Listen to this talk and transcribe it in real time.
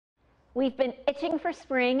We've been itching for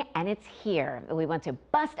spring, and it's here. We want to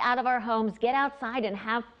bust out of our homes, get outside, and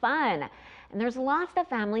have fun. And there's lots that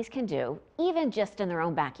families can do, even just in their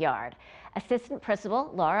own backyard. Assistant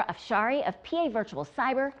Principal Laura Afshari of PA Virtual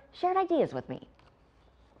Cyber shared ideas with me.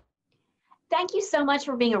 Thank you so much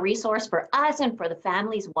for being a resource for us and for the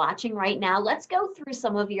families watching right now. Let's go through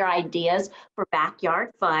some of your ideas for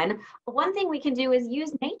backyard fun. One thing we can do is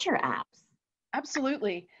use nature apps.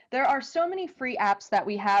 Absolutely. There are so many free apps that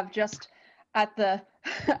we have just at the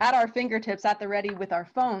at our fingertips at the ready with our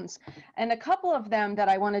phones. And a couple of them that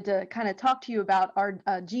I wanted to kind of talk to you about are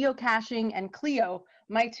geocaching and Clio,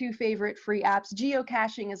 my two favorite free apps.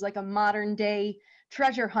 Geocaching is like a modern day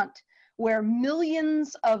treasure hunt where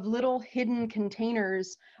millions of little hidden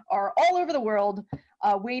containers are all over the world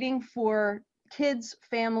waiting for kids,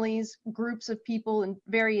 families, groups of people, and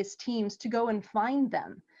various teams to go and find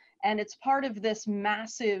them. And it's part of this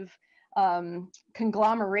massive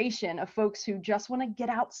conglomeration of folks who just want to get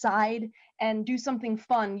outside and do something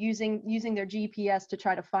fun using their GPS to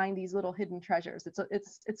try to find these little hidden treasures.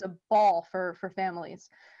 It's a ball for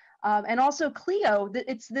families. And also Clio,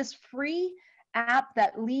 it's this free app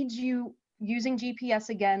that leads you using GPS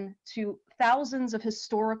again to thousands of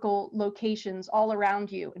historical locations all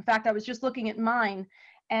around you. In fact, I was just looking at mine,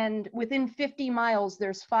 and within 50 miles,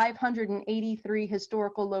 there's 583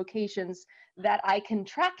 historical locations that I can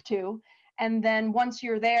track to. And then once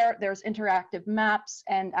you're there, there's interactive maps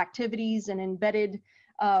and activities and embedded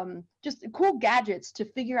just cool gadgets to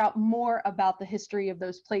figure out more about the history of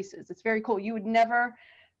those places. It's very cool. You would never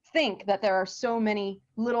think that there are so many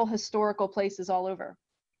little historical places all over.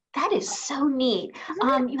 That is so neat.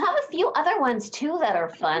 You have a few other ones too that are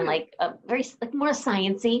fun, like very more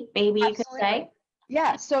sciencey, maybe you could say.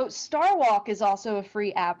 Yeah, so Star Walk is also a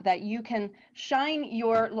free app that you can shine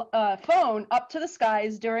your phone up to the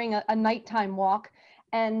skies during a nighttime walk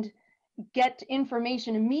and get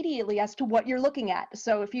information immediately as to what you're looking at.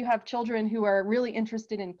 So if you have children who are really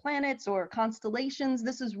interested in planets or constellations,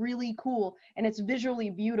 this is really cool, and it's visually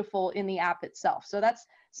beautiful in the app itself. So that's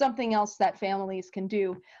something else that families can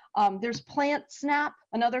do. There's Plant Snap,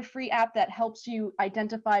 another free app that helps you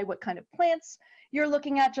identify what kind of plants you're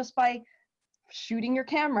looking at just by shooting your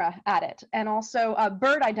camera at it. And also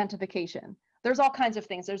bird identification. There's all kinds of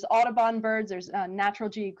things. There's Audubon birds, there's Natural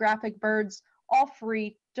Geographic birds, all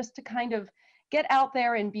free, just to kind of get out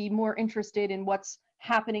there and be more interested in what's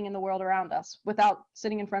happening in the world around us without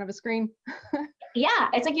sitting in front of a screen. Yeah,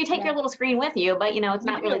 it's like you take your little screen with you, but it's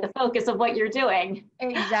not really the focus of what you're doing.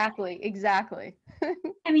 Exactly.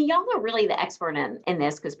 I mean, y'all are really the expert in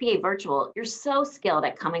this, because PA Virtual, you're so skilled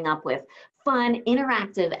at coming up with fun,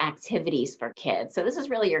 interactive activities for kids. So this is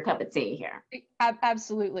really your cup of tea here.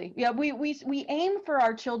 Absolutely. Yeah, we aim for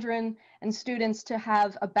our children and students to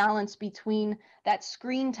have a balance between that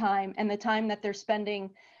screen time and the time that they're spending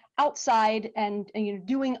outside and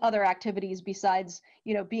doing other activities besides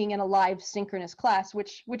being in a live synchronous class,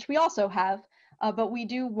 which we also have, but we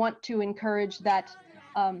do want to encourage that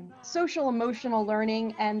social emotional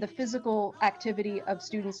learning and the physical activity of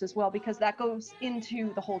students as well, because that goes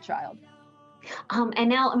into the whole child. And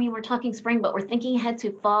now, I mean, we're talking spring, but we're thinking ahead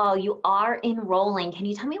to fall. You are enrolling. Can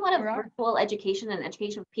you tell me what a virtual education and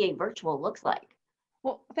education PA Virtual looks like?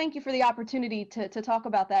 Well, thank you for the opportunity to talk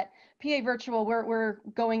about that. PA Virtual, we're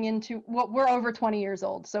going into, we're over 20 years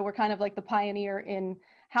old, so we're kind of like the pioneer in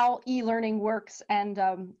how e-learning works and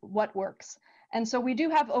what works. And so we do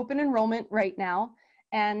have open enrollment right now,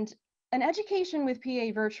 and an education with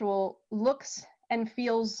PA Virtual looks and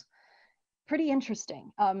feels pretty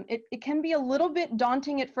interesting. It can be a little bit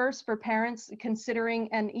daunting at first for parents considering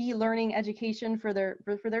an e-learning education for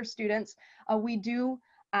their students. We do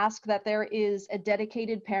ask that there is a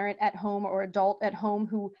dedicated parent at home or adult at home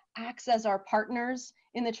who acts as our partners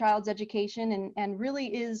in the child's education and really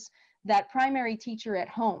is that primary teacher at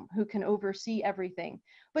home who can oversee everything.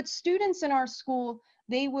 But students in our school,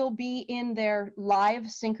 they will be in their live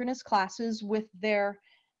synchronous classes with their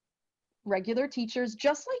regular teachers,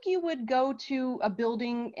 just like you would go to a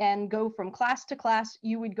building and go from class to class.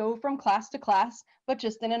 You would go from class to class, but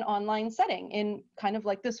just in an online setting, in kind of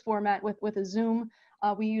like this format with a Zoom.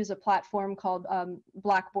 We use a platform called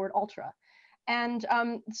Blackboard Ultra. And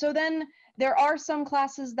so then there are some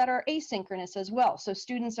classes that are asynchronous as well. So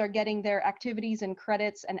students are getting their activities and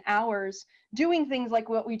credits and hours doing things like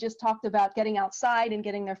what we just talked about, getting outside and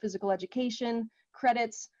getting their physical education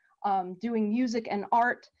credits, doing music and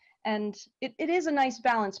art. And it is a nice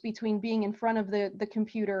balance between being in front of the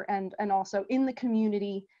computer and also in the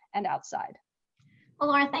community and outside. Well,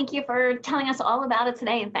 Laura, thank you for telling us all about it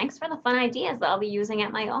today, and thanks for the fun ideas that I'll be using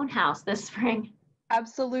at my own house this spring.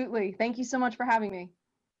 Absolutely. Thank you so much for having me.